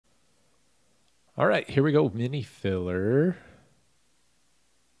All right, here we go. Mini filler.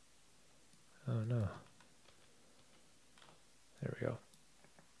 Oh, no. There we go.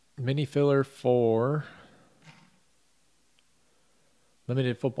 Mini filler for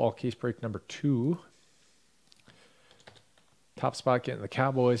limited football case break number 2. Top spot getting the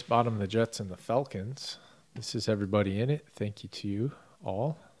Cowboys, bottom the Jets and the Falcons. This is everybody in it. Thank you to you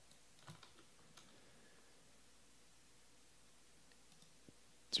all.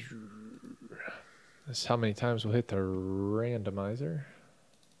 This is how many times we'll hit the randomizer.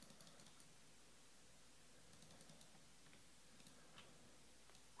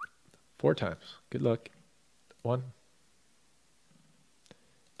 Four times. Good luck. 1,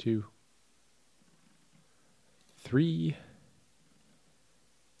 2, 3,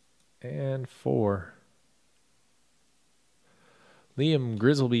 and 4. Liam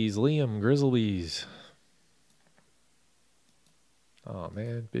Grizzlebees. Oh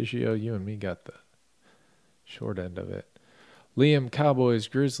man, Biggio, you and me got the short end of it. Liam Cowboys,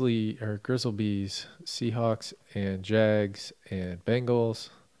 Grizzlebees, Seahawks and Jags and Bengals.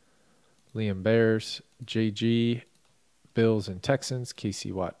 Liam Bears, JG, Bills and Texans,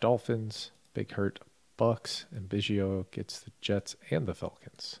 Casey Watt Dolphins, Big Hurt Bucks, and Biggio gets the Jets and the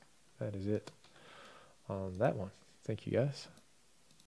Falcons. That is it on that one. Thank you guys.